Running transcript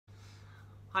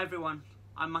Hi everyone,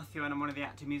 I'm Matthew and I'm one of the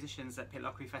active musicians at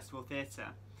Pitlochry Festival Theatre.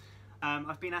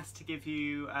 I've been asked to give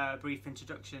you a brief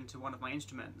introduction to one of my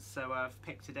instruments, so I've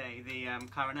picked today the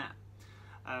clarinet.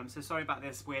 So sorry about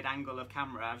this weird angle of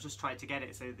camera. I've just tried to get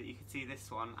it so that you could see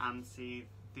this one and see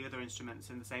the other instruments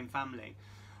in the same family.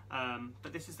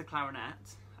 But this is the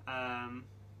clarinet.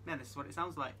 Yeah, this is what it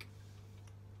sounds like.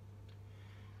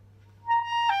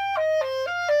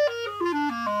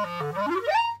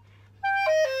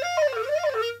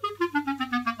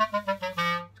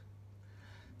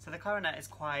 So the clarinet is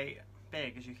quite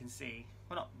big, as you can see.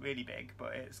 Well, not really big,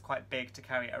 but it's quite big to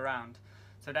carry it around.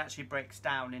 So it actually breaks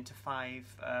down into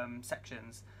 5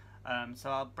 sections. So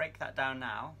I'll break that down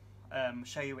now,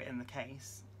 show you it in the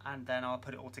case, and then I'll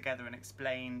put it all together and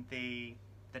explain the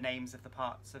names of the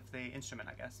parts of the instrument,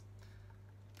 I guess.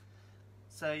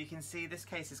 So you can see this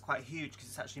case is quite huge because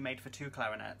it's actually made for 2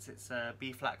 clarinets. It's a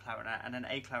B-flat clarinet and an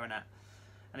A clarinet.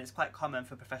 And it's quite common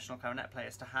for professional clarinet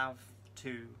players to have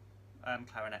 2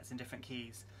 clarinets in different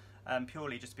keys,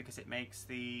 purely just because it makes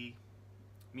the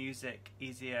music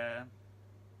easier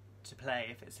to play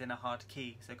if it's in a hard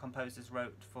key. So composers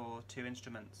wrote for 2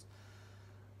 instruments.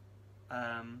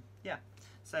 Yeah,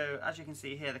 so as you can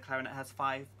see here, the clarinet has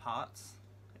 5 parts.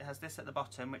 It has this at the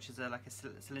bottom, which is like a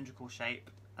cylindrical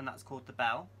shape, and that's called the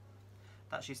bell.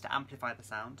 That's used to amplify the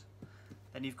sound.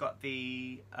 Then you've got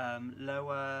the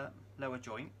lower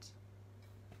joint,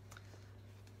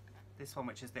 this one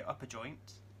which is the upper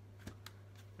joint.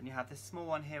 Then you have this small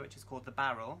one here which is called the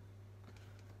barrel,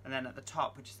 and then at the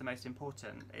top, which is the most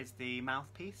important, is the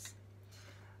mouthpiece.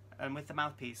 And with the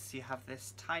mouthpiece you have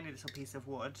this tiny little piece of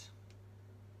wood,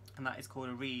 and that is called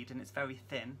a reed, and it's very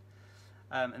thin,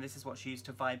 and this is what's used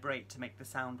to vibrate to make the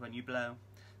sound when you blow.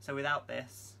 So without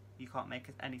this you can't make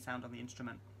any sound on the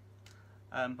instrument.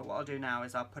 But what I'll do now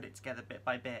is I'll put it together bit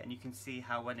by bit, and you can see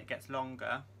how when it gets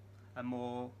longer and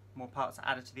more parts are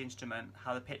added to the instrument,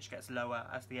 how the pitch gets lower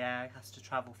as the air has to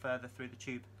travel further through the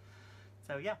tube.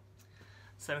 So yeah.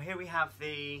 So here we have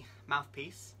the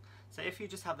mouthpiece. So if you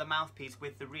just have the mouthpiece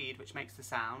with the reed, which makes the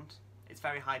sound, it's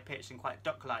very high pitched and quite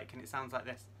duck-like, and it sounds like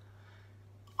this.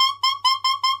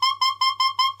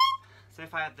 So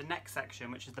if I add the next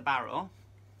section, which is the barrel,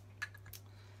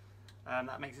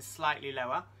 that makes it slightly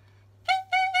lower.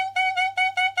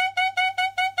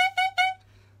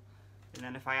 And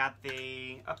then if I add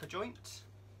the upper joint,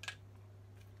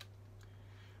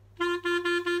 and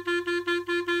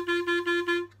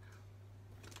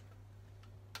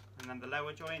then the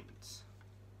lower joint,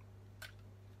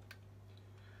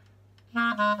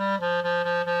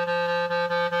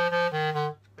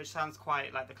 which sounds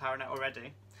quite like the clarinet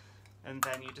already, and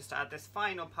then you just add this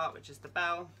final part, which is the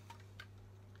bell.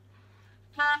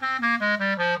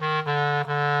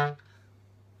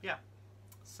 Yeah.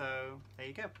 So there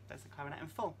you go, there's the clarinet in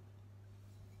full.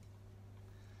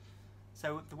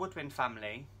 So the woodwind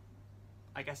family,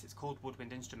 I guess it's called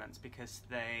woodwind instruments because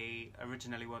they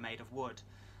originally were made of wood,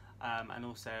 and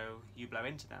also you blow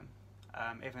into them,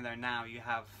 even though now you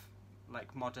have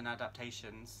like modern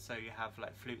adaptations, so you have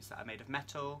like flutes that are made of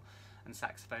metal and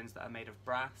saxophones that are made of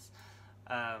brass,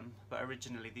 but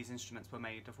originally these instruments were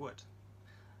made of wood,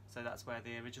 so that's where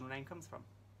the original name comes from.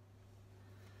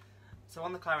 So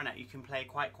on the clarinet you can play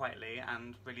quite quietly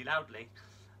and really loudly,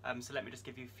 so let me just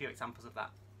give you a few examples of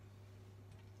that.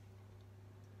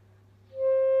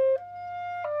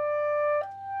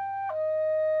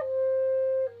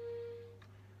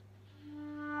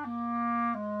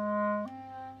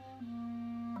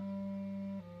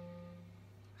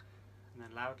 And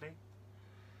then loudly.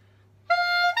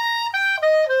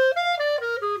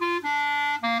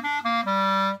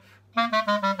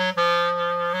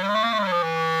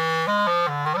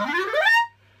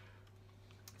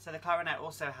 So the clarinet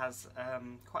also has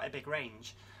quite a big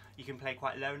range. You can play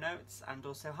quite low notes and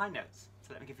also high notes.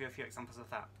 So let me give you a few examples of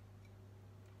that.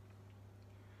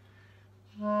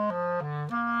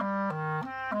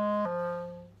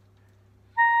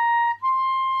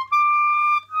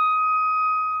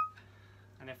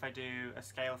 And if I do a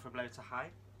scale from low to high.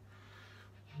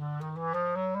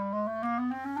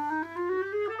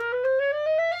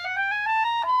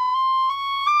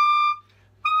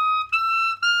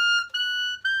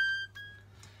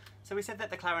 So we said that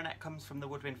the clarinet comes from the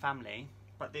woodwind family,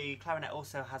 but the clarinet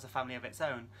also has a family of its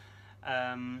own.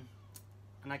 And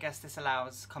I guess this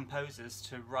allows composers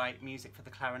to write music for the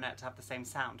clarinet to have the same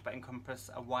sound, but encompass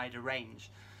a wider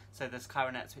range. So there's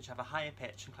clarinets which have a higher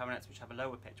pitch and clarinets which have a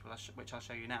lower pitch, which I'll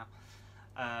show you now.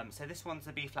 So this one's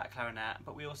a B-flat clarinet,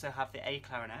 but we also have the A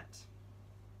clarinet.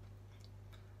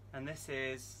 And this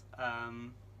is,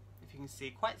 if you can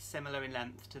see, quite similar in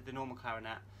length to the normal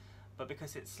clarinet, but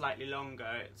because it's slightly longer,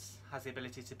 it has the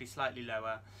ability to be slightly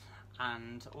lower,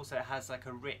 and also it has like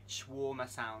a rich, warmer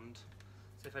sound.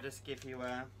 So if I just give you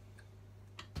a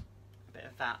bit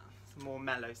of that, it's a more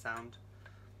mellow sound.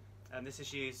 And this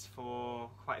is used for,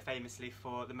 quite famously,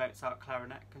 for the Mozart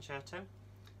clarinet concerto.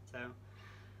 So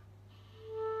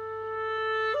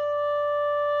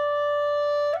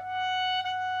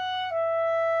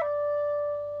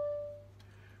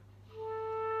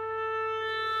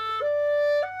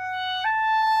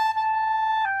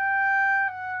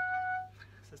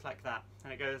it's like that,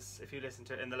 and it goes, if you listen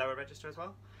to it in the lower register as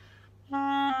well.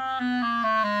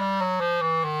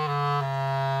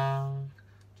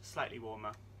 Just slightly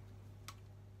warmer.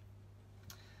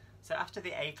 So after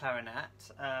the A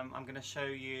clarinet, I'm going to show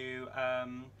you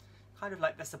kind of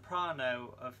like the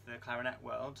soprano of the clarinet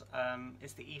world,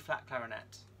 is the E flat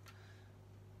clarinet.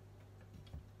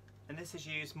 And this is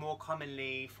used more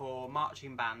commonly for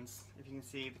marching bands, if you can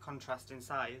see the contrast in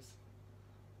size.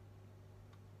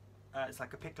 It's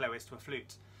like a piccoloist to a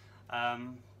flute,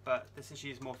 but this is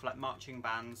used more for like marching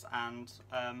bands and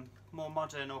more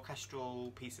modern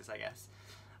orchestral pieces, I guess.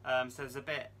 So there's a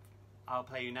bit I'll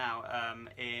play you now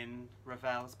in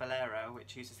Ravel's Bolero,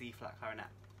 which uses the E flat clarinet,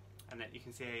 and you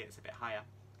can see it's a bit higher.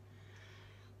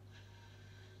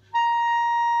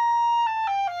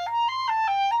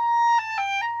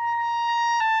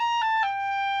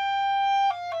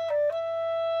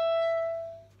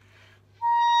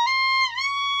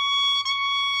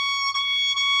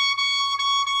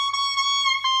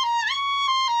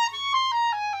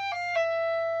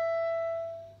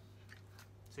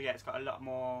 So yeah, it's got a lot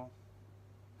more,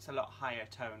 it's a lot higher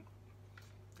tone.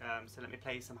 So let me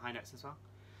play some high notes as well.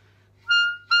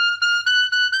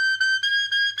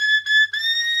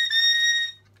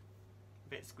 A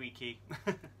bit squeaky.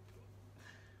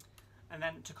 And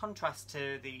then to contrast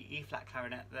to the E flat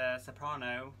clarinet, the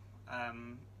soprano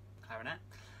clarinet,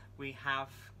 we have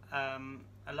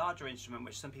a larger instrument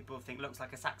which some people think looks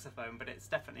like a saxophone, but it's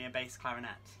definitely a bass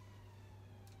clarinet.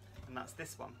 And that's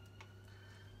this one.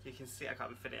 You can see, I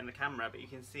can't fit it in the camera, but you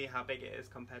can see how big it is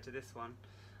compared to this one.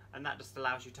 And that just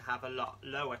allows you to have a lot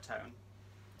lower tone.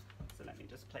 So let me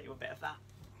just play you a bit of that.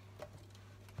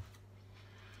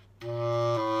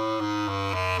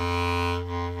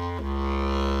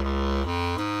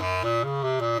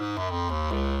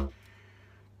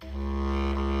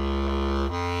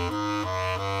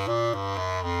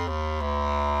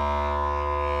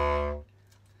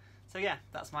 So yeah,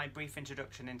 that's my brief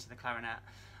introduction into the clarinet.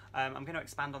 I'm going to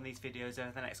expand on these videos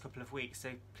over the next couple of weeks,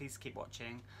 so please keep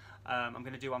watching. I'm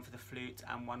going to do one for the flute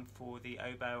and one for the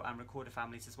oboe and recorder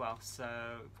families as well, so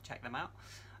check them out.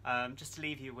 Just to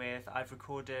leave you with, I've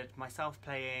recorded myself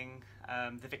playing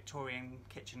the Victorian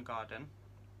Kitchen Garden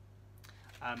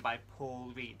by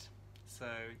Paul Reed, so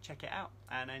check it out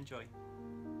and enjoy.